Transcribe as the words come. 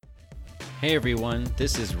Hey everyone,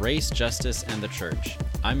 this is Race, Justice, and the Church.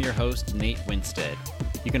 I'm your host, Nate Winstead.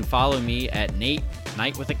 You can follow me at Nate,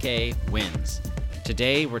 Knight with a K, Wins.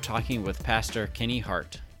 Today we're talking with Pastor Kenny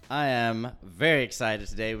Hart. I am very excited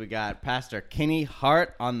today. We got Pastor Kenny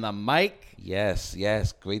Hart on the mic. Yes,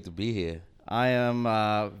 great to be here. I am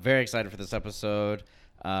very excited for this episode.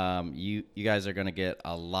 You guys are going to get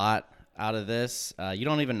a lot out of this. You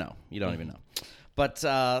don't even know. But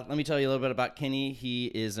let me tell you a little bit about Kenny. He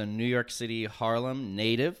is a New York City, Harlem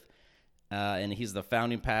native, and he's the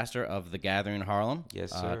founding pastor of The Gathering Harlem.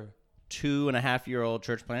 Yes, sir. 2.5-year-old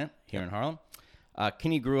church plant here in Harlem.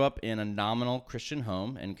 Kenny grew up in a nominal Christian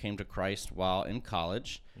home and came to Christ while in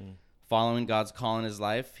college. Following God's call in his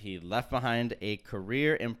life, he left behind a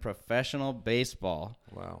career in professional baseball.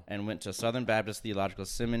 Wow. And went to Southern Baptist Theological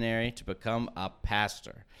Seminary to become a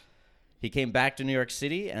pastor. He came back to New York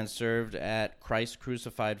City and served at Christ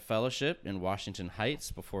Crucified Fellowship in Washington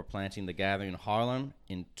Heights before planting The Gathering Harlem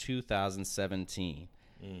in 2017.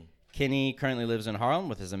 Kenny currently lives in Harlem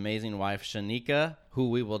with his amazing wife, Shanika,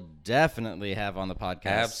 who we will definitely have on the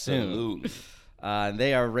podcast soon.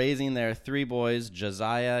 They are raising their 3 boys,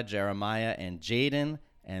 Josiah, Jeremiah, and Jaden,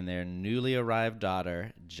 and their newly arrived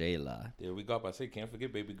daughter, Jayla. There we go. I say, can't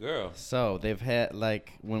forget baby girl. So they've had,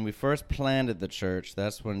 when we first planted the church,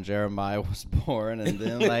 that's when Jeremiah was born, and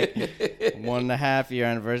then 1.5 year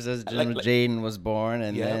anniversary, Jaden was born,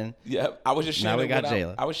 and then I was just sharing now we got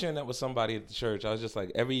Jayla. I was sharing that with somebody at the church. I was just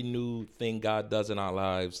like, every new thing God does in our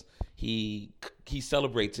lives, he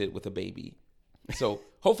celebrates it with a baby. So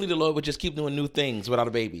hopefully the Lord would just keep doing new things without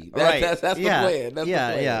a baby. That's the plan. That's the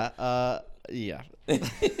plan. Yeah.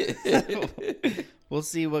 We'll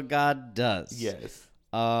see what God does. Yes.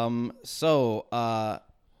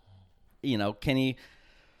 Kenny,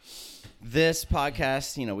 this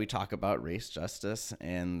podcast, we talk about race, justice,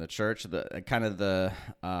 and the church,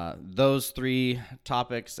 those 3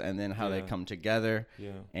 topics, and then how they come together.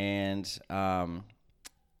 Yeah. And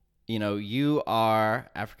you are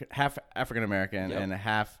half African American and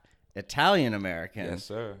half Italian American. Yes,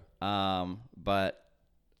 sir. But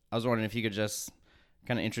I was wondering if you could just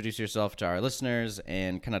kind of introduce yourself to our listeners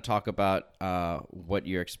and kind of talk about what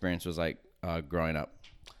your experience was like growing up.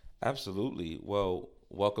 Absolutely. Well,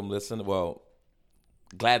 welcome, listener. Well,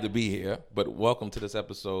 glad to be here, but welcome to this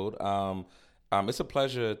episode. It's a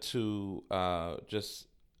pleasure to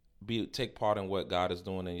take part in what God is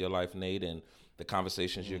doing in your life, Nate, and the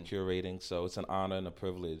conversations you're curating. So it's an honor and a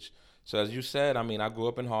privilege. So as you said, I grew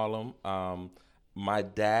up in Harlem. My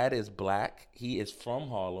dad is black. He is from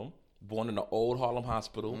Harlem, born in the old Harlem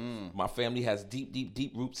Hospital. My family has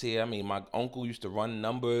deep roots here. My uncle used to run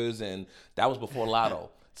numbers, and that was before Lotto.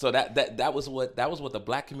 So that was what the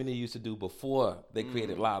black community used to do before they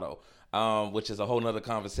created Lotto, which is a whole nother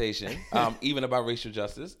conversation, even about racial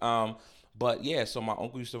justice. But yeah, so my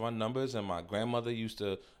uncle used to run numbers, and my grandmother used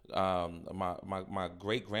to. My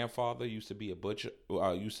great grandfather used to be a butcher.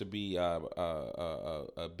 Used to be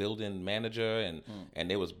a building manager, and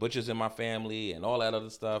there was butchers in my family, and all that other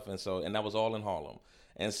stuff, and that was all in Harlem.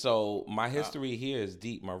 And so my history here is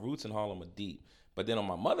deep. My roots in Harlem are deep. But then on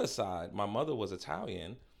my mother's side, my mother was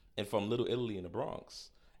Italian and from Little Italy in the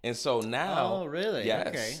Bronx. And so now, oh really? Yes,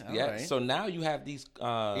 okay, yeah. Right. So now you have these. We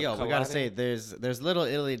gotta say there's Little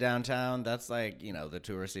Italy downtown. That's the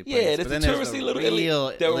touristy place. Yeah, there's the touristy Little Italy.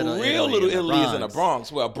 The real Little Italy is in the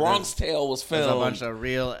Bronx, where Bronx Tale was filmed. There's a bunch of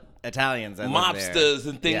real Italians, that mobsters,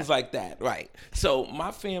 and things like that. Right. So my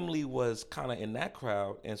family was kind of in that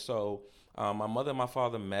crowd, and so my mother and my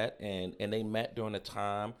father met, and they met during a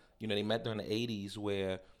time. They met during the 80s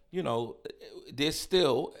where. There's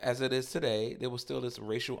still, as it is today, there was still this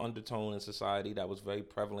racial undertone in society that was very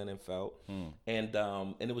prevalent and felt. And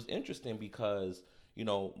it was interesting because,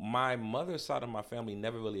 my mother's side of my family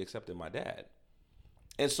never really accepted my dad.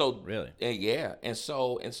 And so, really? And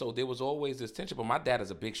so there was always this tension. But my dad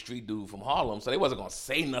is a big street dude from Harlem, so they wasn't going to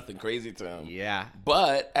say nothing crazy to him. Yeah.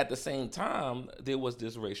 But at the same time, there was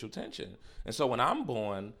this racial tension. And so when I'm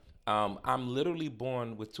born, I'm literally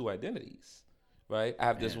born with 2 identities. Right, I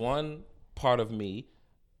have this one part of me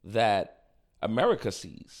that America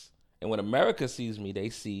sees, and when America sees me, they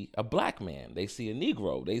see a black man, they see a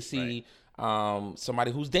Negro, they see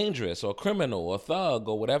somebody who's dangerous or a criminal or a thug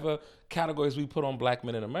or whatever categories we put on black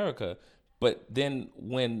men in America. But then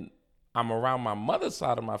when I'm around my mother's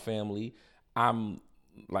side of my family, I'm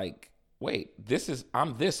like, wait,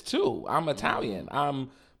 I'm this too. I'm Italian.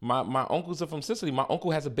 My uncles are from Sicily. My uncle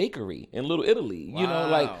has a bakery in Little Italy.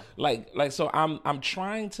 Wow. So I'm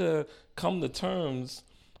trying to come to terms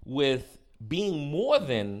with being more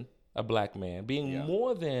than a black man, being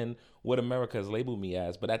more than what America has labeled me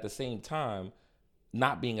as, but at the same time,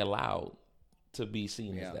 not being allowed to be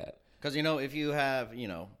seen as that. Because, if you have,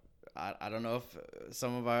 I don't know if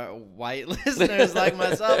some of our white listeners like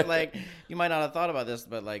myself, like, you might not have thought about this,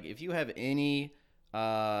 but, like, if you have any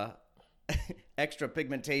extra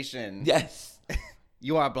pigmentation, yes,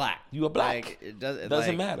 you are black. You are black. Like, it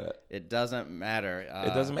doesn't matter. It doesn't matter.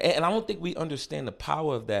 It doesn't matter. And I don't think we understand the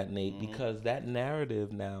power of that, Nate, because that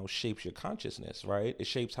narrative now shapes your consciousness, right? It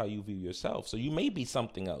shapes how you view yourself. So you may be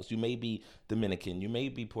something else. You may be Dominican. You may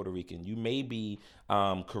be Puerto Rican. You may be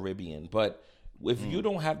Caribbean. But if you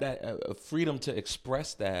don't have that freedom to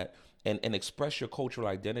express that and express your cultural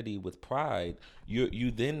identity with pride, you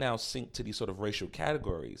then now sink to these sort of racial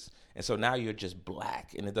categories. And so now you're just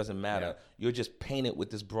black, and it doesn't matter. Yeah. You're just painted with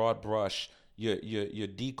this broad brush. You're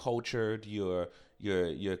decultured.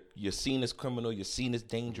 You're seen as criminal. You're seen as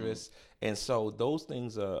dangerous. And so those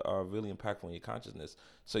things are really impactful in your consciousness.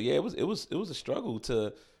 So yeah, it was a struggle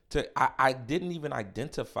to I didn't even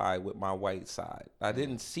identify with my white side. I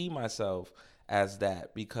didn't see myself as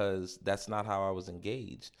that because that's not how I was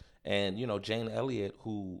engaged. And Jane Elliott,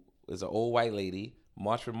 who is an old white lady,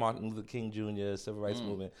 marched for Martin Luther King Jr., civil rights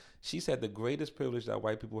movement. She said the greatest privilege that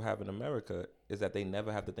white people have in America is that they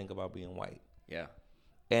never have to think about being white. Yeah.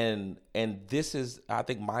 And this is, I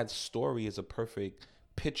think my story is a perfect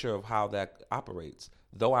picture of how that operates.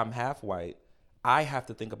 Though I'm half white, I have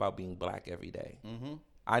to think about being black every day. Mm-hmm.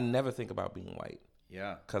 I never think about being white.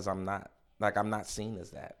 Yeah. Because I'm not seen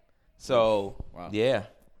as that. So, yeah.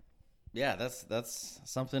 Yeah, that's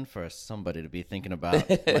something for somebody to be thinking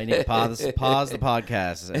about. I need to pause the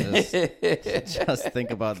podcast and just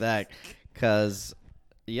think about that, because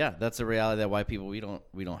that's a reality that white people we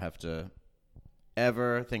don't have to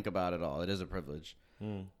ever think about at all. It is a privilege.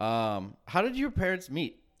 How did your parents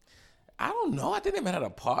meet? I don't know. I think they met at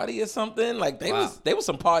a party or something. Like they were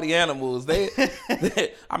some party animals. I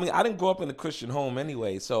mean, I didn't grow up in a Christian home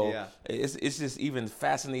anyway, so it's just even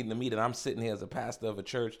fascinating to me that I'm sitting here as a pastor of a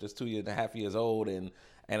church that's 2.5 years old, and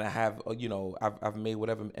I have I've made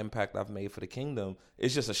whatever impact I've made for the kingdom.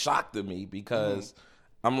 It's just a shock to me because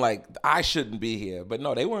I'm like, I shouldn't be here, but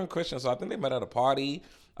no, they weren't Christian, so I think they met at a party,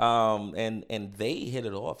 and they hit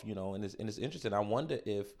it off, and it's interesting. I wonder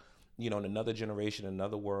if in another generation,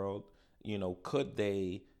 another world, could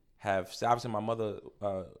they have? Obviously, my mother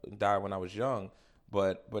died when I was young,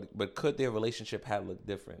 but could their relationship have looked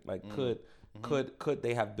different? Like, could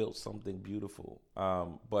they have built something beautiful?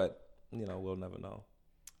 But we'll never know.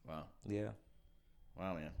 Wow. Yeah.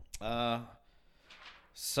 Wow, man.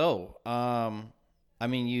 So, I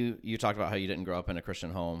mean, you talked about how you didn't grow up in a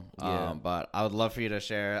Christian home. But I would love for you to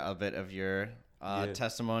share a bit of your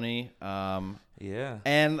testimony.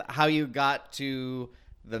 And how you got to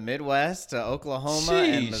the Midwest, to Oklahoma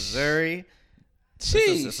and Missouri.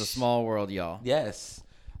 It's a small world, y'all. Yes.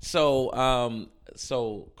 So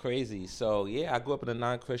crazy. So I grew up in a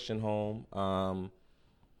non-Christian home.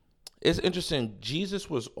 It's interesting.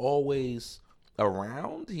 Jesus was always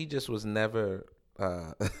around. He just was never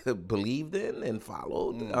believed in and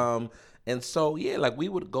followed. And so like we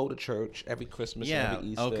would go to church every Christmas and every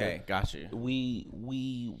Easter. Okay, got you.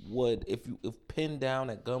 We would, if pinned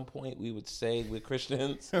down at gunpoint, we would say we're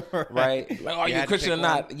Christians, right? Like, are you a Christian or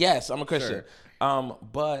not? Yes, I'm a Christian. Sure.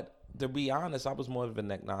 But to be honest, I was more of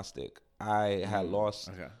an agnostic. I had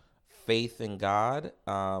lost faith in God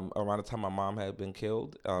around the time my mom had been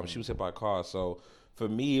killed. She was hit by a car. So for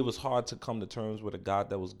me, it was hard to come to terms with a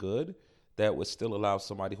God that was good, that would still allow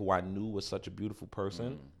somebody who I knew was such a beautiful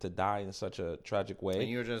person to die in such a tragic way. And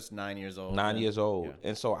you were just 9 years old. 9 years old. Yeah.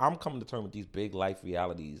 And so I'm coming to terms with these big life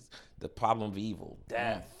realities, the problem of evil,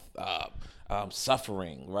 death,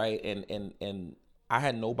 suffering, right? And I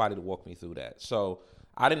had nobody to walk me through that. So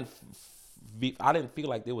I didn't feel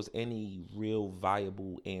like there was any real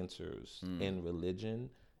viable answers in religion,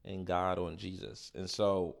 in God, or in Jesus. And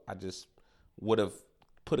so I just would have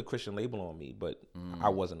put a Christian label on me, but I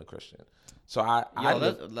wasn't a Christian. So I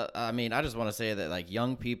just want to say that, like,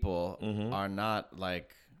 young people are not,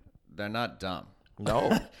 like, they're not dumb.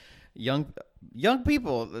 No. Young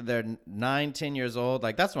people, they're 9-10 years old.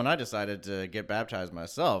 Like, that's when I decided to get baptized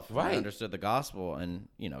myself. Right. I understood the gospel, and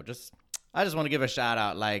I just want to give a shout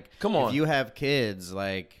out. Like, come on, if you have kids,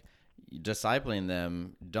 like, discipling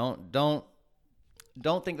them, don't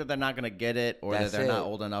think that they're not going to get it, or that they're not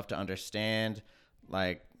old enough to understand.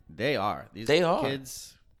 Like, they are. They are.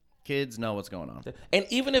 Kids know what's going on. And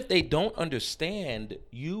even if they don't understand,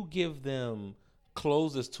 you give them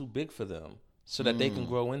clothes that's too big for them so that they can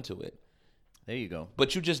grow into it. There you go.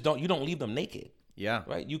 But you don't leave them naked. Yeah.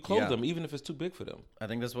 Right? You clothe them even if it's too big for them. I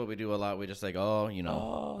think that's what we do a lot. We just like,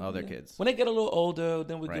 they're kids. When they get a little older,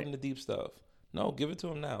 then we give them the deep stuff. No, give it to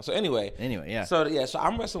him now. So anyway, yeah. So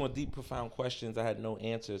I'm wrestling with deep, profound questions. I had no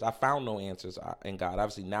answers. I found no answers in God.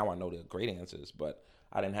 Obviously, now I know they're great answers, but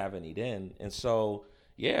I didn't have any then. And so,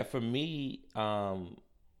 yeah, for me,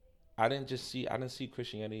 I didn't see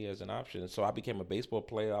Christianity as an option. So I became a baseball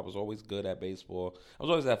player. I was always good at baseball. I was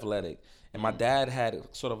always athletic. And my dad had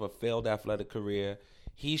sort of a failed athletic career.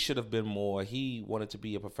 He should have been more. He wanted to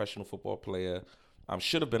be a professional football player.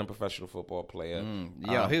 Should have been a professional football player. He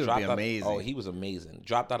would be amazing. He was amazing.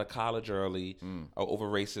 Dropped out of college early over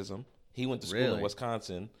racism. He went to school in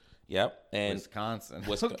Wisconsin. Yep. And Wisconsin.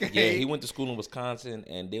 Okay. Yeah, he went to school in Wisconsin,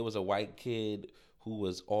 and there was a white kid who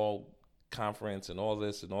was all conference and all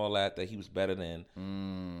this and all that he was better than.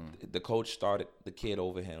 The coach started the kid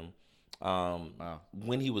over him. Wow.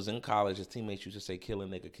 When he was in college, his teammates used to say kill a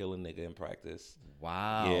nigga in practice.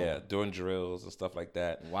 Wow. Yeah, during drills and stuff like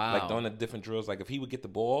that. Wow. Like during the different drills, like if he would get the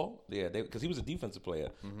ball, because he was a defensive player,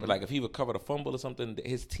 but like if he would cover the fumble or something,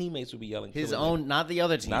 his teammates would be yelling. His own, not the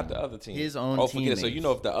other team. Not the other team. His own. Forget it. So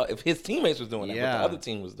if his teammates was doing that, what the other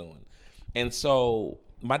team was doing, and so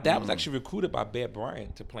my dad was actually recruited by Bear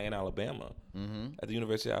Bryant to play in Alabama at the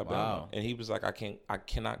University of Alabama, and he was like, I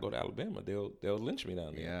cannot go to Alabama. They'll lynch me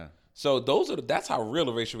down there. Yeah. So that's how real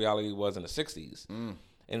the racial reality was in the 60s.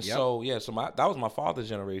 And so that was my father's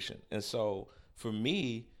generation. And so for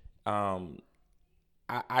me,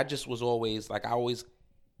 I just was always like,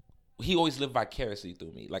 he always lived vicariously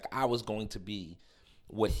through me. Like I was going to be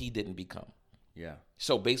what he didn't become. Yeah.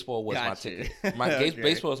 So baseball was my ticket.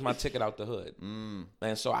 Baseball was my ticket out the hood.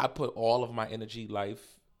 And so I put all of my energy, life,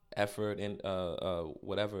 effort, and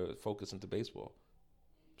whatever focus into baseball.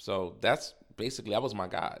 So that was my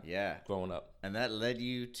God. Yeah. Growing up. And that led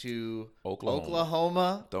you to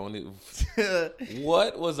Oklahoma.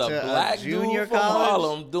 What was a black junior dude from college?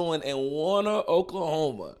 Harlem doing in Warner,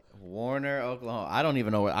 Oklahoma? Warner, Oklahoma. I don't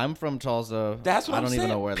even know where. I'm from Tulsa. That's what I don't saying. even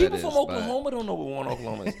know where People that is. from Oklahoma don't know where Warner,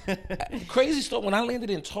 Oklahoma is. Crazy story. When I landed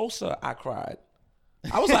in Tulsa, I cried.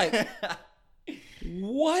 I was like,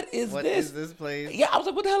 what is What this? is this place? Yeah, I was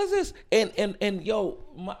like, what the hell is this? And yo,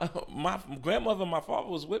 my grandmother and my father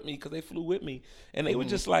was with me because they flew with me, and they were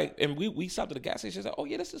just like, and we stopped at the gas station. Like, oh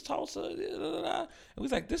yeah, this is Tulsa. And we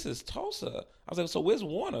was like, this is Tulsa. I was like, so where's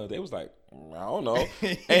Warner? They was like, I don't know.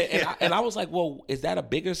 And I was like, well, is that a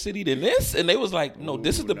bigger city than this? And they was like, no,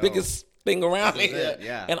 this is the biggest thing around here.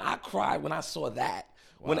 Yeah. And I cried when I saw that.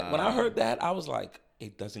 When I heard that, I was like,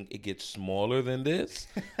 it gets smaller than this.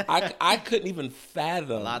 I couldn't even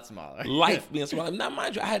fathom A lot smaller. life being smaller. Now,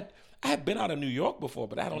 mind you, I had been out of New York before,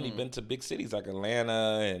 but I had only been to big cities like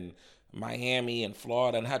Atlanta and Miami and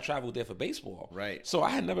Florida, and I traveled there for baseball. Right. So I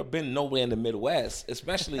had never been nowhere in the Midwest,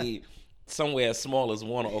 especially somewhere as small as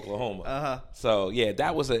Warner, Oklahoma. So yeah,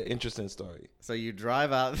 that was an interesting story. So you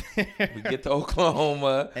drive out there. We get to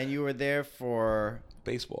Oklahoma. And you were there for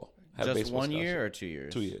baseball. just 1 year or 2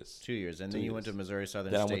 years? 2 years. 2 years. And then you went to Missouri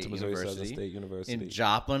Southern Then I State went to Missouri University. Southern State University. In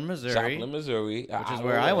Joplin, Missouri. Missouri. Which is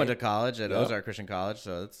where I went to college at Ozark Christian College.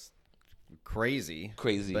 So it's crazy.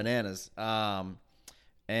 Bananas.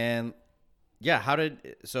 And yeah,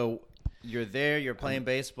 so you're there, you're playing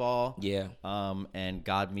baseball. Yeah. And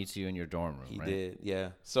God meets you in your dorm room, He right? did, yeah.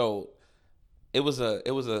 So it was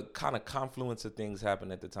a kind of confluence of things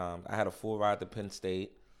happened at the time. I had a full ride to Penn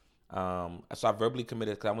State. So I verbally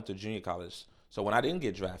committed because I went to junior college. So when I didn't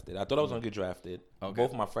get drafted, I thought I was going to get drafted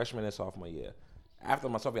both my freshman and sophomore year. After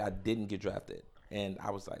my sophomore year, I didn't get drafted. And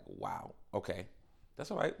I was like, wow, okay. That's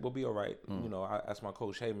all right. We'll be all right. You know, I asked my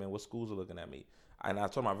coach, hey, man, what schools are looking at me? And I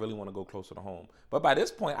told him I really want to go closer to home. But by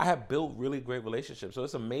this point, I had built really great relationships. So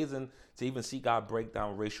it's amazing to even see God break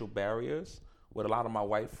down racial barriers with a lot of my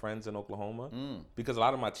white friends in Oklahoma. Because a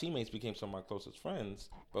lot of my teammates became some of my closest friends,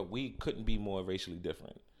 but we couldn't be more racially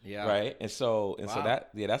different. Yeah. Right. And so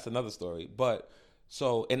that's another story. But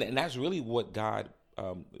so, and that's really what God,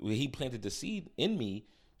 he planted the seed in me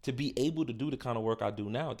to be able to do the kind of work I do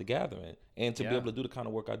now at the Gathering, and to be able to do the kind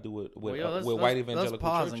of work I do with white evangelical let's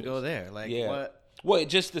pause churches. and go there. Like, what? Well,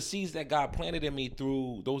 just the seeds that God planted in me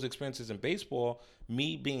through those experiences in baseball,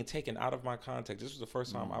 me being taken out of my context. This was the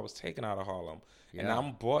first time I was taken out of Harlem. And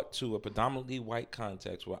I'm brought to a predominantly white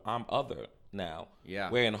context where I'm other now.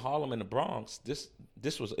 Yeah. Where in Harlem and the Bronx,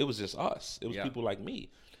 it was just us. It was people like me.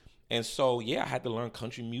 And so, I had to learn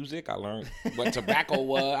country music. I learned what tobacco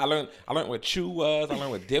was. I learned what chew was. I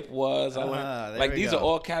learned what dip was. I learned these are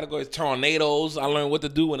all categories. Tornadoes. I learned what to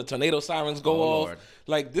do when the tornado sirens go off. Lord.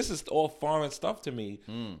 Like, this is all foreign stuff to me.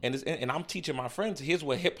 And I'm teaching my friends, here's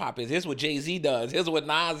what hip hop is. Here's what Jay-Z does. Here's what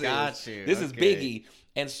Nas is. This is Biggie.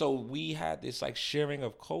 And so we had this like sharing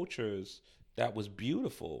of cultures that was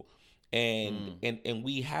beautiful. And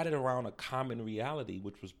we had it around a common reality,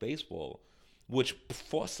 which was baseball. which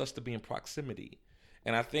forced us to be in proximity.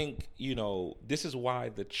 And I think, this is why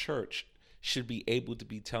the church should be able to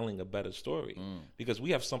be telling a better story, because we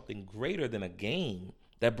have something greater than a game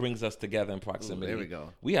that brings us together in proximity. Ooh, there we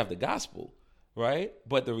go. We have the gospel, right?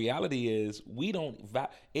 But the reality is we don't,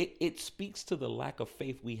 it speaks to the lack of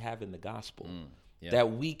faith we have in the gospel,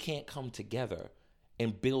 that we can't come together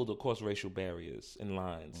and build across racial barriers and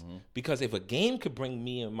lines. Because if a game could bring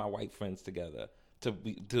me and my white friends together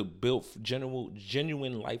to build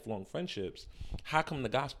genuine lifelong friendships, how come the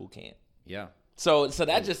gospel can't? Yeah. So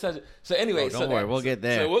that just says. So anyway, don't worry, we'll get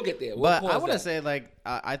there. So we'll get there. But I want to say, like,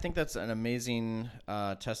 I think that's an amazing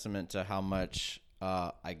testament to how much,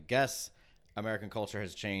 I guess, American culture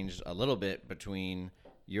has changed a little bit between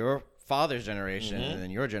your father's generation and then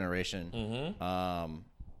your generation.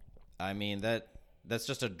 I mean, that's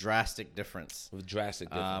just a drastic difference. Drastic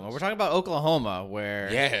difference. We're talking about Oklahoma, where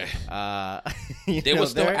there were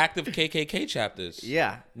still active KKK chapters.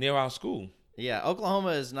 Yeah, near our school. Yeah, Oklahoma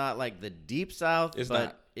is not like the deep South, It's but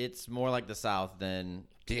not. it's more like the South than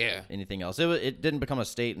Yeah. anything else. It didn't become a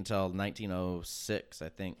state until 1906, I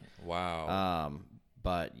think. Wow.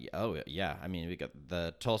 But I mean, we got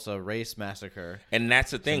the Tulsa Race Massacre, And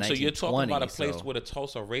that's the thing. So you're talking about a 1920, place where the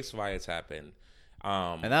Tulsa race riots happened.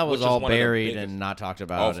 and that was which is all one of the buried biggest- and not talked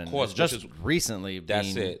about. Of and course, it's just which is- recently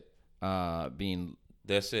That's being, it. being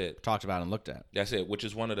That's it. talked about and looked at. That's it. Which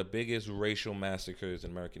is one of the biggest racial massacres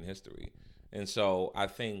in American history. And so I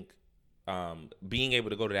think being able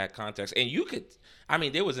to go to that context, and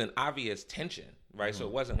there was an obvious tension, right? So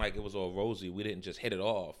it wasn't like it was all rosy. We didn't just hit it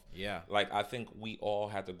off. Yeah. Like, I think we all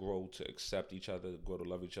had to grow to accept each other, grow to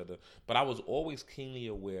love each other. But I was always keenly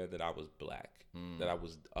aware that I was black, that I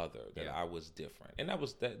was other, that I was different. And there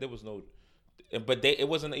was no, but it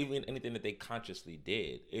wasn't even anything that they consciously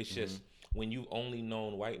did. It's just when you've only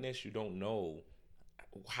known whiteness, you don't know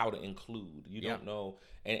how to include. You don't know.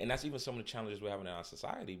 And that's even some of the challenges we're having in our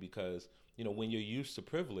society, because, when you're used to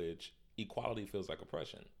privilege, equality feels like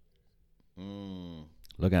oppression.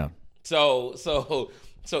 Look out. So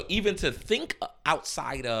even to think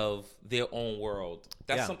outside of their own world,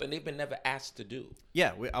 that's something they've been never asked to do.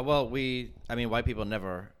 Yeah, white people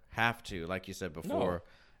never have to, like you said before.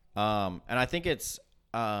 And I think it's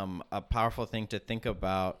a powerful thing to think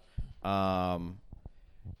about,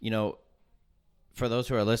 for those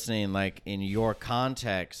who are listening, like, in your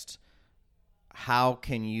context, how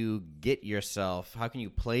can you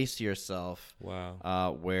place yourself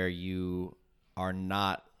where you are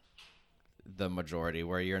not the majority,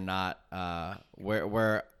 where you're not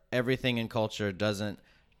where everything in culture doesn't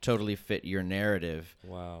totally fit your narrative.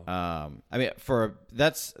 Wow.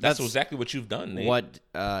 That's exactly what you've done, Nate. What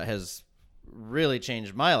has really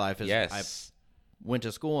changed my life is I went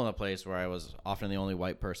to school in a place where I was often the only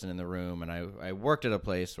white person in the room, and I worked at a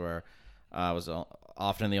place where I was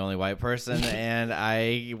often the only white person, and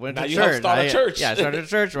I went to church. Helped start a church. Yeah, I started a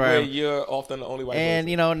church where you're often the only white person.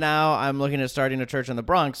 And, now I'm looking at starting a church in the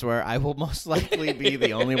Bronx where I will most likely be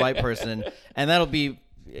the only white person, and that'll be,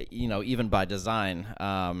 even by design,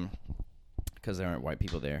 because there aren't white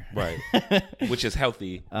people there. Right. Which is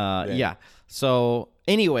healthy. Yeah. So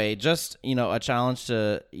anyway, just, a challenge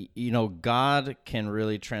to, God can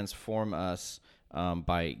really transform us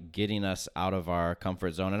by getting us out of our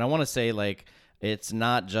comfort zone. And I want to say, like, it's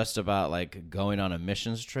not just about, like, going on a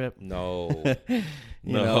missions trip. No.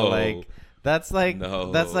 That's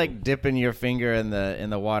like dipping your finger in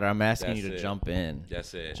the water. I'm asking you to jump in.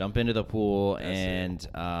 That's it. Jump into the pool and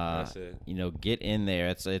get in there.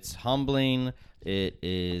 It's humbling. It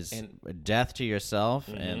is death to yourself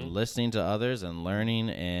and listening to others and learning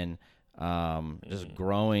and just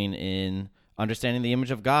growing in understanding the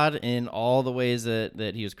image of God in all the ways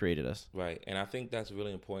that He has created us. Right, and I think that's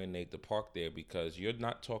really important, Nate, to park there, because you're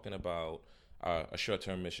not talking about a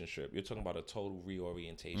short-term mission trip. You're talking about a total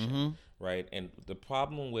reorientation, right? And the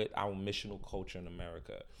problem with our missional culture in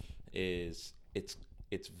America is it's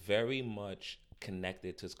very much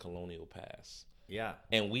connected to its colonial past. Yeah.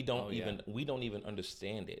 And we don't even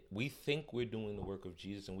understand it. We think we're doing the work of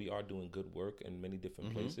Jesus, and we are doing good work in many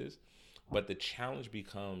different places. But the challenge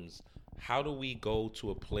becomes, how do we go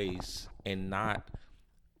to a place and not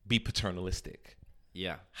be paternalistic?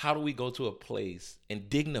 Yeah. How do we go to a place and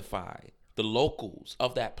dignify the locals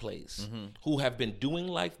of that place who have been doing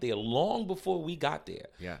life there long before we got there?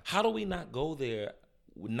 Yeah. How do we not go there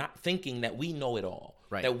not thinking that we know it all?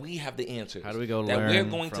 Right. That we have the answers. How do we go that learn we're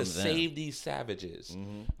going from to them? save these savages?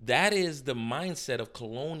 That is the mindset of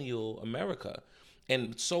colonial America.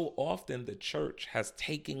 And so often the church has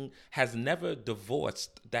never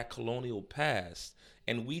divorced that colonial past,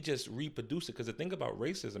 and we just reproduce it. Because the thing about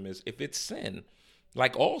racism is, if it's sin,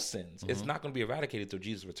 like all sins, it's not going to be eradicated till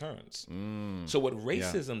Jesus returns. So what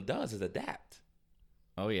racism does is adapt.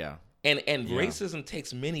 Oh, yeah. And racism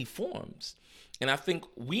takes many forms. And I think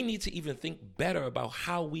we need to even think better about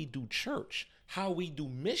how we do church, how we do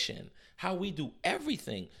mission, how we do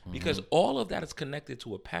everything, because all of that is connected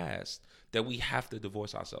to a past that we have to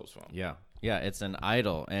divorce ourselves from. Yeah. Yeah, it's an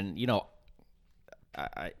idol. And, you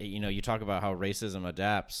talk about how racism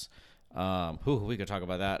adapts. We could talk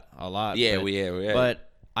about that a lot. Yeah, but,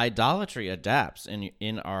 but idolatry adapts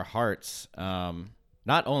in our hearts.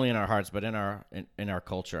 Not only in our hearts, but in our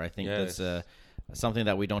culture. I think that's something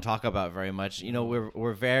that we don't talk about very much.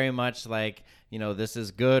 We're very much like, this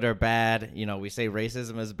is good or bad. We say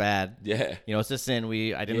racism is bad. Yeah. It's a sin.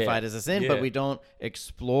 We identify it as a sin, but we don't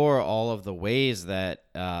explore all of the ways that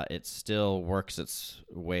it still works its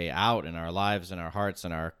way out in our lives, in our hearts,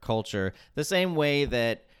 in our culture, the same way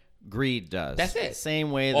that greed does. That's it. The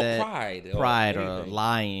same way or that pride or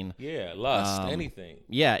lying. Yeah, lust, anything.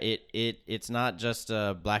 Yeah, it's not just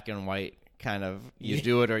a black and white kind of you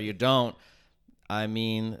do it or you don't. I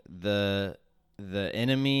mean, the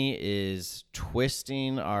enemy is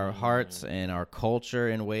twisting our hearts and our culture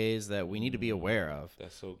in ways that we need to be aware of.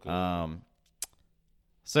 That's so good.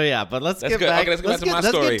 So yeah, but let's get back. Okay, let's go back to my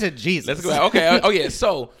story. Let's get to Jesus. Let's go back. Okay. Oh yeah.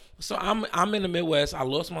 So I'm in the Midwest. I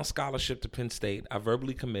lost my scholarship to Penn State. I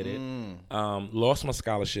verbally committed. Lost my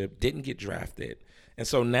scholarship. Didn't get drafted. And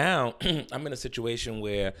so now I'm in a situation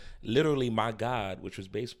where literally my God, which was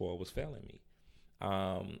baseball, was failing me.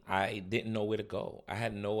 I didn't know where to go. I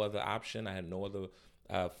had no other option. I had no other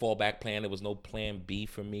fallback plan. There was no plan B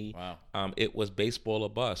for me. Wow. It was baseball or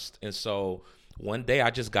bust. And so one day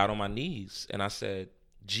I just got on my knees and I said,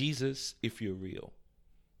 Jesus, if you're real.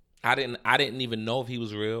 I didn't even know if he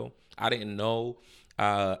was real. I didn't know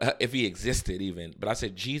if he existed even. But I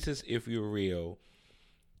said, Jesus, if you're real,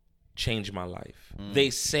 change my life.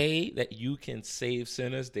 They say that you can save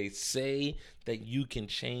sinners. They say that you can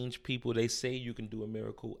change people. They say you can do a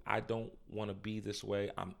miracle. I don't want to be this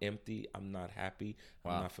way. I'm empty. I'm not happy.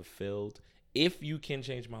 Wow. I'm not fulfilled. If you can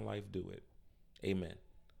change my life, do it. Amen.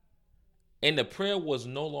 And the prayer was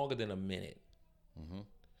no longer than a minute.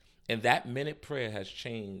 And that minute prayer has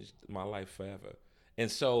changed my life forever.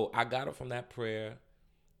 And so I got up from that prayer,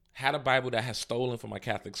 had a Bible that had stolen from my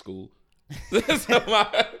Catholic school.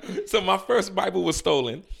 so my first Bible was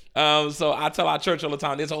stolen. So I tell our church all the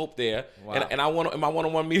time, there's hope there. Wow. And I want in my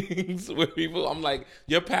one-on-one meetings with people, I'm like,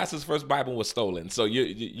 your pastor's first Bible was stolen, so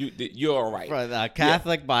you're all right. For the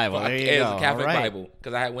Catholic Bible, there you go. It's a Catholic all right. Bible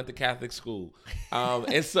because I went to Catholic school,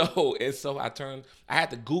 and so I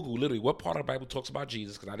had to Google literally what part of the Bible talks about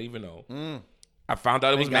Jesus because I didn't even know. I found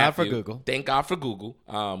out it was Matthew. Thank God for Google. Thank God for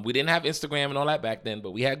Google. We didn't have Instagram and all that back then,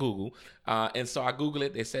 but we had Google. And so I Googled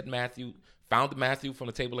it. They said Matthew. Found Matthew from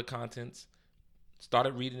the table of contents.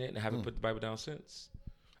 Started reading it and haven't put the Bible down since.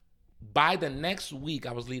 By the next week,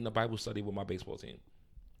 I was leading a Bible study with my baseball team.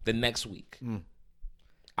 The next week.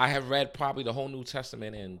 I have read probably the whole New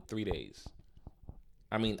Testament in 3 days.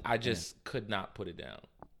 I mean, I just could not put it down.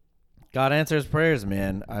 God answers prayers,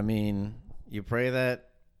 man. I mean, you pray that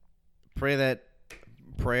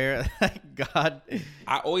prayer. God,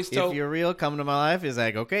 I always tell, if you're real, come to my life. Is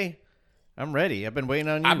like, okay, I'm ready. I've been waiting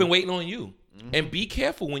on you. I've been waiting on you. And be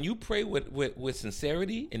careful when you pray with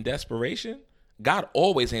sincerity and desperation. God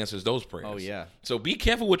always answers those prayers. Oh, yeah. So be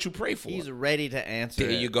careful what you pray for. He's ready to answer.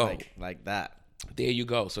 There you go. Like that. There you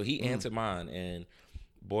go. So he answered mine, and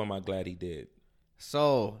boy, am I glad he did.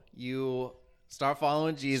 So you start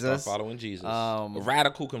following Jesus. A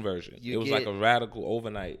radical conversion. It was like a radical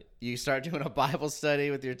overnight. You start doing a Bible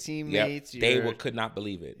study with your teammates. Yep. They could not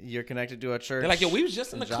believe it. You're connected to a church. They're like, yo, we was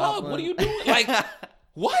just in the club. What are you doing? Like,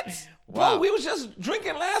 what? Wow. Bro, we was just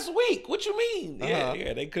drinking last week. What you mean?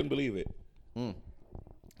 Yeah, they couldn't believe it.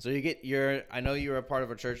 So I know you were a part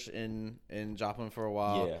of a church in Joplin for a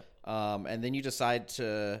while. Yeah. And then you decide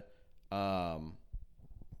to, go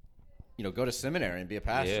to seminary and be a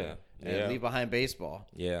pastor. And leave behind baseball.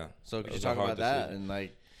 Yeah. So could you talk about that and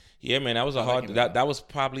like? Yeah, man, that was that was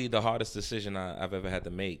probably the hardest decision I've ever had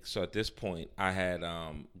to make. So at this point, I had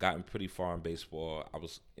gotten pretty far in baseball. I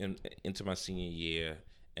was into my senior year,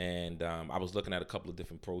 and I was looking at a couple of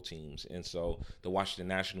different pro teams. And so the Washington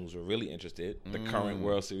Nationals were really interested, the current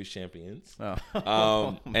World Series champions.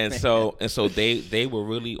 And so they were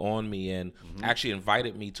really on me and actually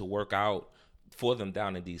invited me to work out for them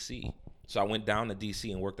down in D.C. So I went down to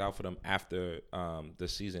D.C. and worked out for them after the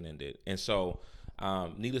season ended. And so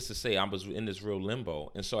needless to say, I was in this real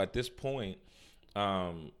limbo. And so at this point,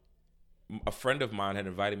 a friend of mine had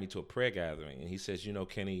invited me to a prayer gathering, and he says,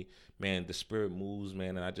 Kenny, man, the Spirit moves,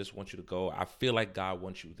 man, and I just want you to go. I feel like God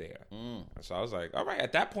wants you there. And so I was like, all right.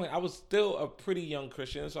 At that point, I was still a pretty young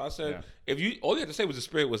Christian, so I said, all you had to say was the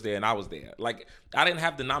Spirit was there, and I was there. Like, I didn't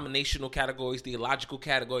have denominational categories, theological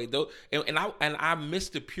category, though, and I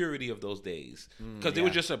missed the purity of those days because there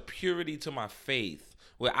was just a purity to my faith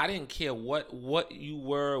where I didn't care what you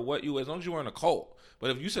were, as long as you were in a cult.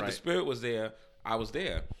 But if you said the Spirit was there, I was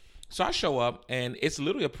there. So I show up, and it's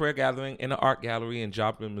literally a prayer gathering in an art gallery in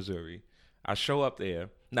Joplin, Missouri. I show up there.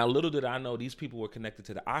 Now, little did I know these people were connected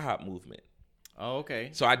to the IHOP movement. Oh,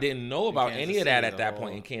 okay. So I didn't know about any of that at that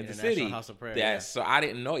point in Kansas City. House of Prayer. So I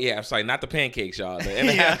didn't know. Yeah, I'm sorry, not the pancakes, y'all. The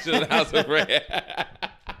International House of Prayer.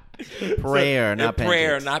 Prayer, not pancakes.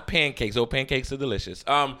 Prayer, not pancakes. Oh, pancakes are delicious.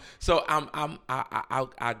 So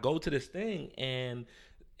I go to this thing, and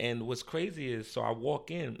what's crazy is, so I walk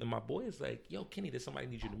in, and my boy is like, "Yo, Kenny, there's somebody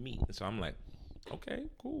need you to meet." And so I'm like, "Okay,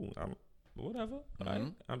 cool. Whatever. All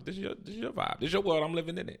right. This is your vibe. This is your world. I'm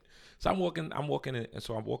living in it." So I'm walking in, and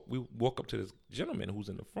so we walk up to this gentleman who's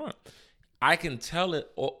in the front. I can tell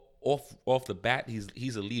it off the bat.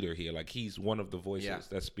 He's a leader here. Like, he's one of the voices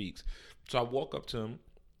that speaks. So I walk up to him,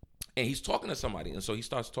 and he's talking to somebody, and so he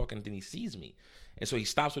starts talking, and then he sees me, and so he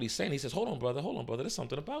stops what he's saying. He says, hold on, brother. There's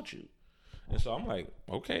something about you." And so I'm like,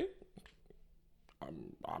 okay.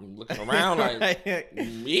 I'm looking around like,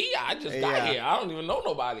 me? I just got here. I don't even know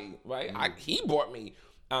nobody, right? He brought me.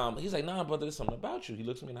 He's like, nah, brother, there's something about you. He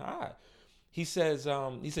looks me in the eye. He says,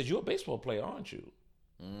 you're a baseball player, aren't you?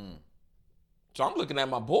 So I'm looking at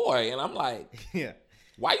my boy, and I'm like,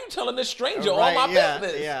 why are you telling this stranger all my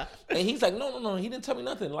business? Yeah. And he's like, no, he didn't tell me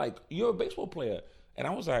nothing. Like, you're a baseball player. And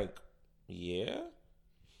I was like, yeah.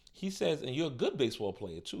 He says, and you're a good baseball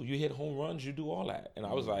player, too. You hit home runs, you do all that. And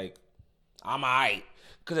I was like, I'm all right.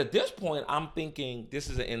 Because at this point, I'm thinking, this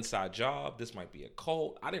is an inside job. This might be a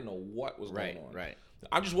cult. I didn't know what was going on. Right.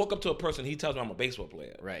 I just woke up to a person. He tells me I'm a baseball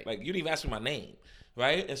player. Right. Like, you didn't even ask me my name.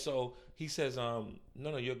 Right. And so he says, no,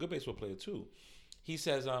 you're a good baseball player, too. He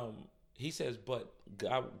says, but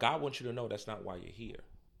God wants you to know that's not why you're here.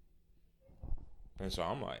 And so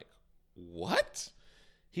I'm like, what?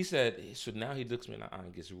 He said, so now he looks me in the eye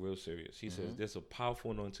and gets real serious. He says, there's a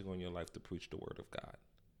powerful anointing on your life to preach the word of God.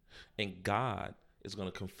 And God is going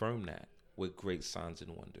to confirm that with great signs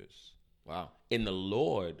and wonders. Wow. And the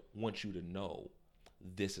Lord wants you to know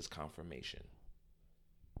this is confirmation.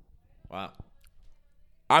 Wow.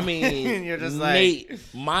 I mean, you're just Nate,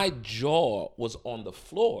 my jaw was on the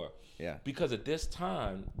floor. Yeah. Because at this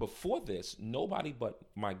time, before this, nobody but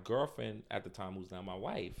my girlfriend at the time, who's now my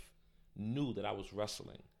wife, knew that I was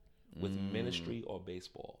wrestling with ministry or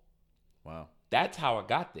baseball. Wow. That's how I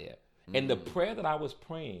got there. And the prayer that I was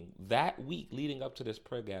praying that week leading up to this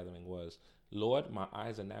prayer gathering was, Lord, my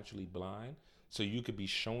eyes are naturally blind, so you could be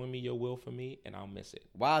showing me your will for me, and I'll miss it.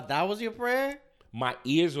 Wow, that was your prayer? My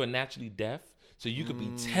ears were naturally deaf, so you could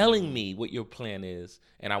be telling me what your plan is,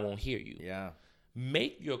 and I won't hear you. Yeah.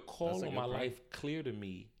 Make your call on my life clear to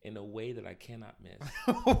me in a way that I cannot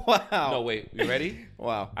miss. Wow. No, wait. You ready?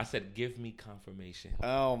 Wow. I said, give me confirmation.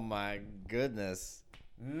 Oh, my goodness.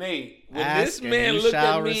 Nate, when this man looked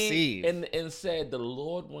at me and said, the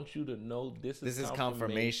Lord wants you to know this is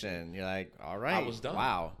confirmation. You're like, all right. I was done.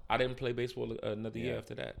 Wow. I didn't play baseball another year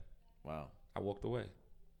after that. Wow. I walked away.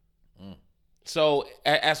 So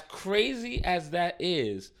as crazy as that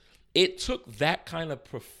is, it took that kind of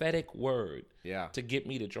prophetic word to get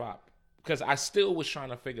me to drop. Because I still was trying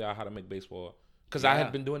to figure out how to make baseball. Because I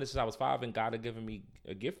had been doing this since I was 5, and God had given me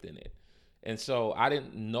a gift in it. And so I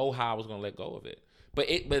didn't know how I was going to let go of it.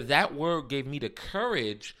 But that word gave me the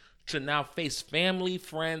courage to now face family,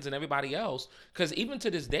 friends, and everybody else. Because even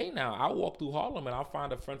to this day now, I walk through Harlem and I'll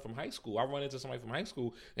find a friend from high school. I run into somebody from high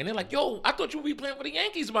school, and they're like, yo, I thought you would be playing for the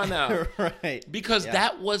Yankees by now. Right. Because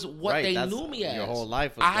that was what they knew me as. Your whole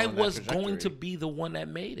life was I was going to be the one that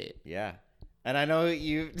made it. Yeah. And I know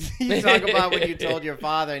you talk about when you told your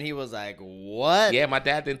father, and he was like, what? Yeah, my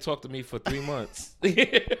dad didn't talk to me for 3 months.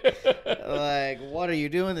 Like, what are you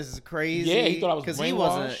doing? This is crazy. Yeah, he thought I was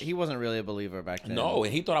brainwashed. Because he wasn't really a believer back then. No,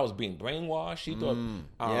 and he thought I was being brainwashed. He thought,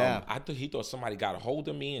 he thought somebody got a hold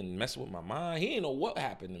of me and messing with my mind. He didn't know what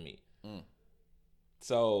happened to me.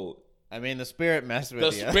 So, I mean, the spirit messed with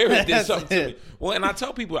you. The spirit did something to me. Well, and I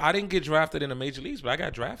tell people, I didn't get drafted in the major leagues, but I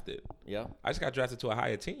got drafted. Yeah. I just got drafted to a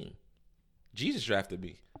higher team. Jesus drafted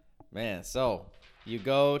me. Man, so you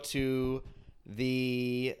go to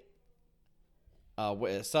the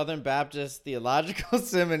Southern Baptist Theological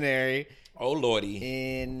Seminary. Oh, Lordy.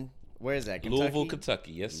 In Where is that? Kentucky? Louisville,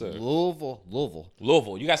 Kentucky. Yes, sir. Louisville.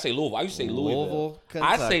 Louisville. You gotta say Louisville. I used to say Louisville. Louisville,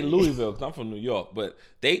 I say Kentucky. Louisville because I'm from New York, but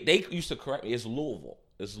they used to correct me. It's Louisville.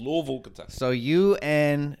 It's Louisville, Kentucky. So you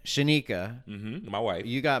and Shanika, My wife.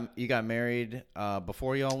 you got married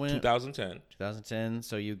before y'all went? 2010. 2010.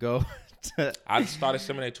 So you go to I started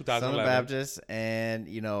seminary 2011. Southern Baptist, and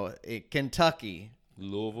Kentucky.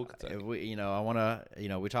 Louisville, Kentucky. I want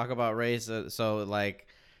to, we talk about race. So like,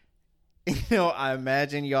 I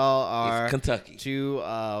imagine y'all are It's Kentucky. two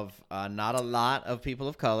of not a lot of people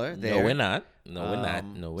of color there. No, we're not. No, we're not.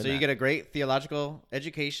 No, we're so not. you get a great theological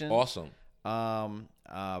education. Awesome.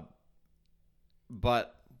 But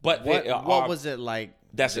But what there are- was it like?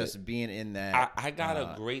 That's just it. being in that. I got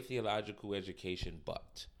a great theological education,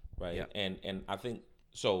 but right, Yeah. and I think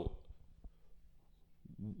so.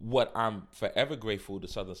 What I'm forever grateful to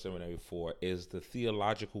Southern Seminary for is the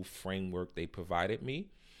theological framework they provided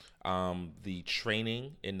me, the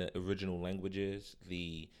training in the original languages,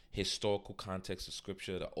 the historical context of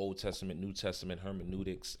Scripture, the Old Testament, New Testament,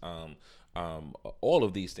 hermeneutics, all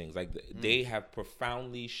of these things. Like they have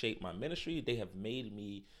profoundly shaped my ministry. They have made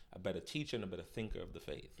me a better teacher and a better thinker of the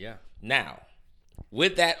faith. Yeah. Now,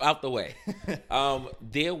 with that out the way,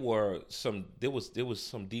 there was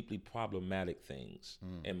some deeply problematic things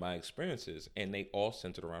in my experiences, and they all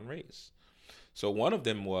centered around race. So one of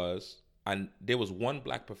them was there was one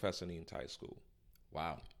black professor in the entire school.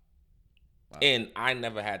 Wow. And I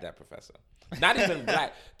never had that professor. Not even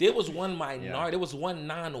black. There was one minority. There was one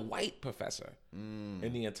non-white professor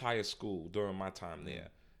in the entire school during my time there.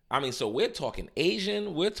 I mean, so we're talking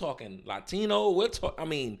Asian, we're talking Latino,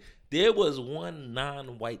 there was one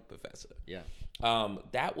non-white professor. Yeah.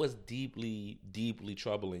 That was deeply, deeply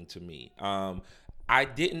troubling to me. We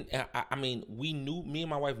knew, me and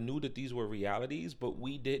my wife knew that these were realities, but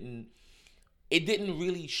it didn't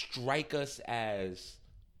really strike us as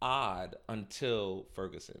odd until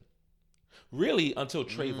Ferguson. Really, until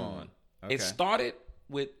Trayvon. Okay. It started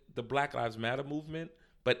with the Black Lives Matter movement,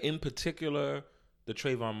 but in particular, the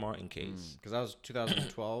Trayvon Martin case. Because that was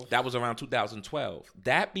 2012. That was around 2012.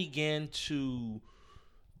 That began to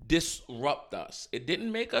disrupt us. It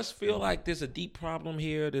didn't make us feel like there's a deep problem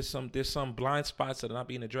here. There's some blind spots that are not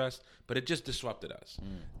being addressed, but it just disrupted us.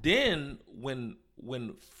 Then when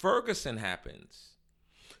Ferguson happens,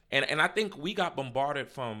 and I think we got bombarded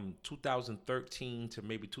from 2013 to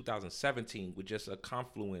maybe 2017 with just a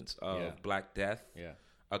confluence of Black Death,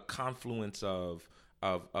 a confluence of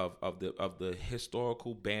the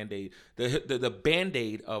historical Band-Aid, the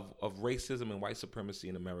Band-Aid of racism and white supremacy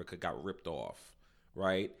in America got ripped off,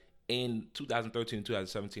 right? In 2013 and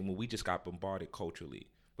 2017, when we just got bombarded culturally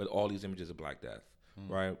with all these images of Black Death,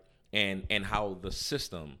 right? And how the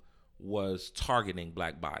system was targeting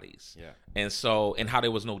Black bodies. And how there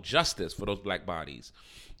was no justice for those Black bodies.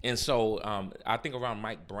 And so I think around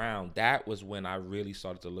Mike Brown, that was when I really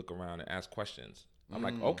started to look around and ask questions. I'm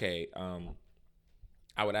like, okay,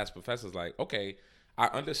 I would ask professors like, okay, I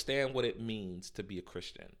understand what it means to be a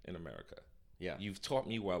Christian in America. Yeah. You've taught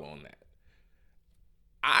me well on that.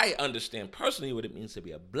 I understand personally what it means to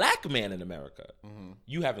be a Black man in America.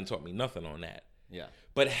 You haven't taught me nothing on that. Yeah.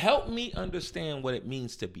 But help me understand what it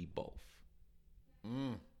means to be both.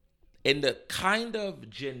 And the kind of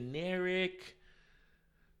generic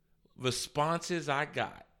responses I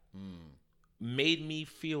got made me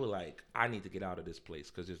feel like I need to get out of this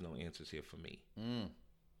place because there's no answers here for me.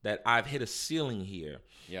 That I've hit a ceiling here.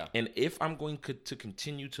 Yeah. And if I'm going to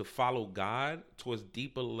continue to follow God towards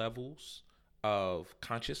deeper levels of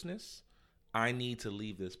consciousness, I need to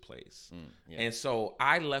leave this place. And so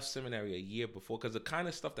I left seminary a year before because the kind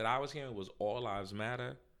of stuff that I was hearing was all lives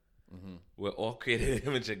matter. We're all created in the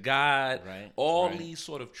image of God. Right. All these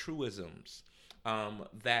sort of truisms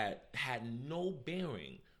that had no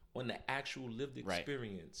bearing on the actual lived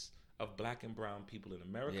experience of Black and brown people in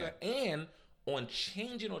America and on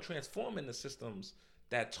changing or transforming the systems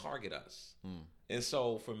that target us. And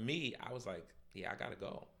so for me, I was like, I gotta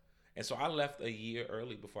go. And so I left a year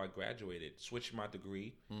early before I graduated, switched my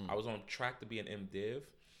degree. I was on track to be an MDiv.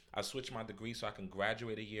 I switched my degree so I can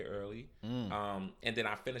graduate a year early. And then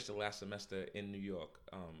I finished the last semester in New York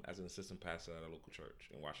as an assistant pastor at a local church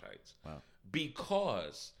in Wash Heights. Wow.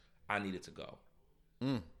 Because I needed to go.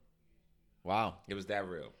 Wow. It was that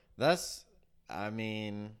real.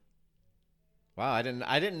 Wow. I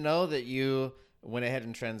didn't know that you went ahead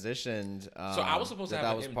and transitioned. So I was supposed to have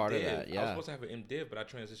that an was MDiv. part of that. Yeah. I was supposed to have an MDiv, but I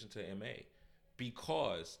transitioned to MA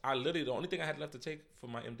because the only thing I had left to take for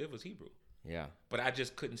my MDiv was Hebrew. Yeah. But I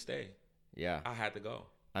just couldn't stay. Yeah. I had to go.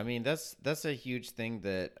 I mean, that's a huge thing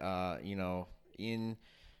that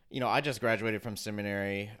I just graduated from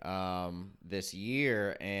seminary this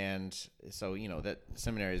year, and so that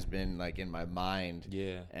seminary has been like in my mind.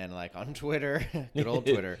 Yeah. And like on Twitter, good old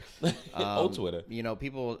Twitter. Old Twitter.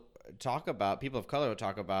 People of color will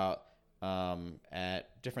talk about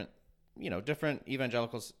at different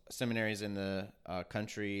evangelical seminaries in the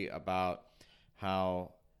country about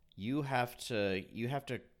how you have to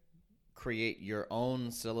create your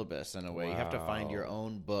own syllabus in a way. Wow. You have to find your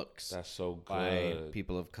own books. That's so good. By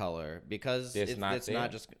people of color, because it's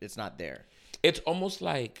not there. It's almost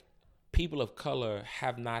like people of color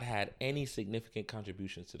have not had any significant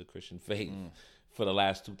contributions to the Christian faith for the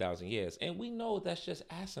last 2,000 years, and we know that's just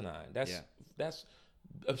asinine. That's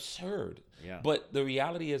absurd. Yeah. But the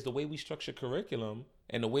reality is, the way we structure curriculum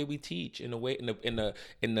and the way we teach, and the way in the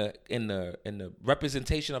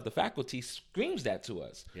representation of the faculty screams that to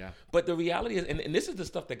us. Yeah. But the reality is, and this is the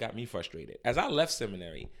stuff that got me frustrated. As I left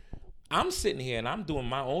seminary, I'm sitting here and I'm doing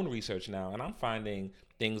my own research now, and I'm finding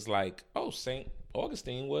things like, St.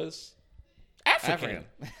 Augustine was African.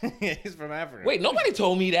 He's from Africa. Wait, nobody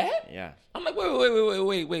told me that. Yeah. I'm like,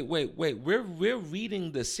 wait. We're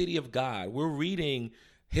reading the City of God. We're reading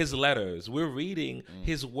his letters. We're reading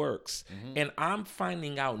his works. Mm-hmm. And I'm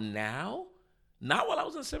finding out now, not while I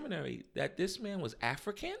was in seminary, that this man was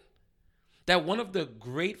African. That one of the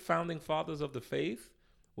great founding fathers of the faith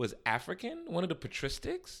was African. One of the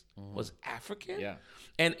patristics was African. Yeah.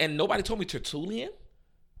 And nobody told me Tertullian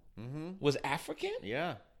was African.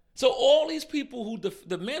 Yeah. So all these people who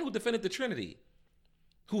the man who defended the Trinity,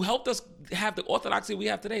 who helped us have the orthodoxy we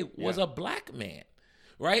have today, was a black man,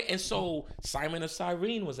 right? And so Simon of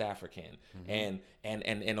Cyrene was African, and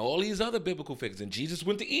all these other biblical figures. And Jesus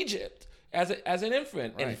went to Egypt as an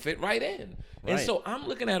infant and fit right in. Right. And so I'm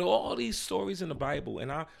looking at all these stories in the Bible,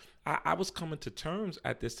 and I was coming to terms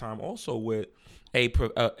at this time also with a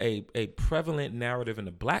prevalent narrative in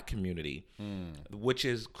the black community, which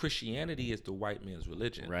is Christianity is the white man's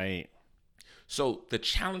religion. Right. So the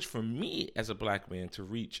challenge for me as a black man to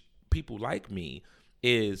reach people like me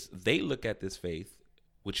is they look at this faith,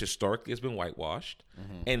 which historically has been whitewashed,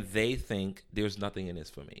 and they think there's nothing in this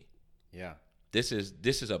for me. Yeah. This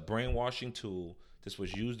is a brainwashing tool. This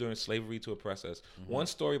was used during slavery to oppress us. One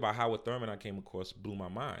story by Howard Thurman I came across blew my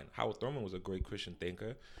mind. Howard Thurman was a great Christian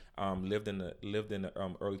thinker, lived in the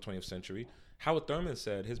early 20th century. Howard Thurman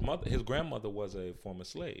said his grandmother was a former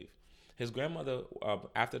slave. His grandmother,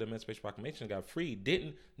 after the Emancipation Proclamation, got free,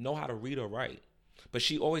 didn't know how to read or write, but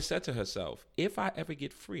she always said to herself, "If I ever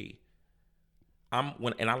get free,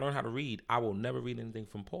 and I learn how to read, I will never read anything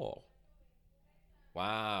from Paul."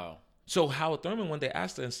 Wow. So Howard Thurman one day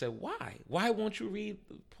asked her and said, "Why? Why won't you read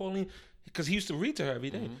Pauline?" Because he used to read to her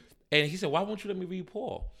every day. And he said, "Why won't you let me read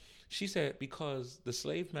Paul?" She said, "Because the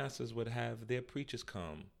slave masters would have their preachers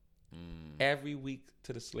come every week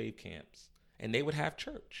to the slave camps, and they would have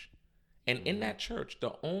church. And in that church,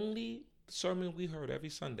 the only sermon we heard every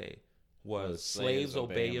Sunday was slaves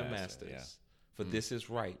obey your masters, for this is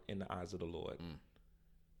right in the eyes of the Lord."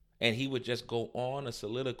 And he would just go on a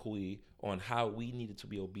soliloquy on how we needed to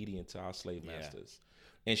be obedient to our slave masters.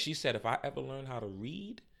 And she said, if I ever learn how to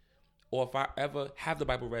read, or if I ever have the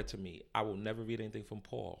Bible read to me, I will never read anything from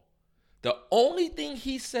Paul. The only thing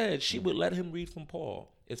he said she would let him read from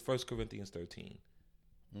Paul is 1 Corinthians 13.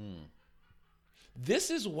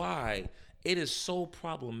 This is why it is so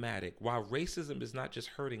problematic, why racism is not just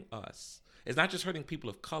hurting us. It's not just hurting people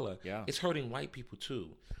of color. It's hurting white people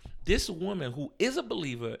too. This woman, who is a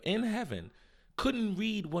believer in heaven, couldn't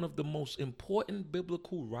read one of the most important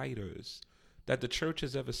biblical writers that the church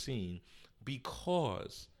has ever seen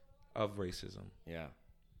because of racism. Yeah.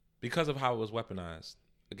 Because of how it was weaponized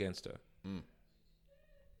against her.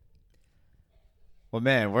 Well,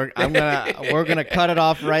 man, we're gonna cut it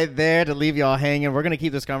off right there to leave y'all hanging. We're gonna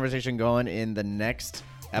keep this conversation going in the next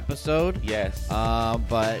episode. Yes.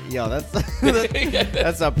 But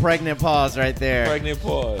that's a pregnant pause right there. Pregnant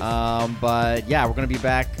pause. But yeah, we're gonna be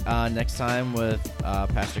back next time with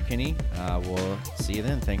Pastor Kenny. We'll see you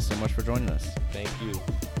then. Thanks so much for joining us. Thank you.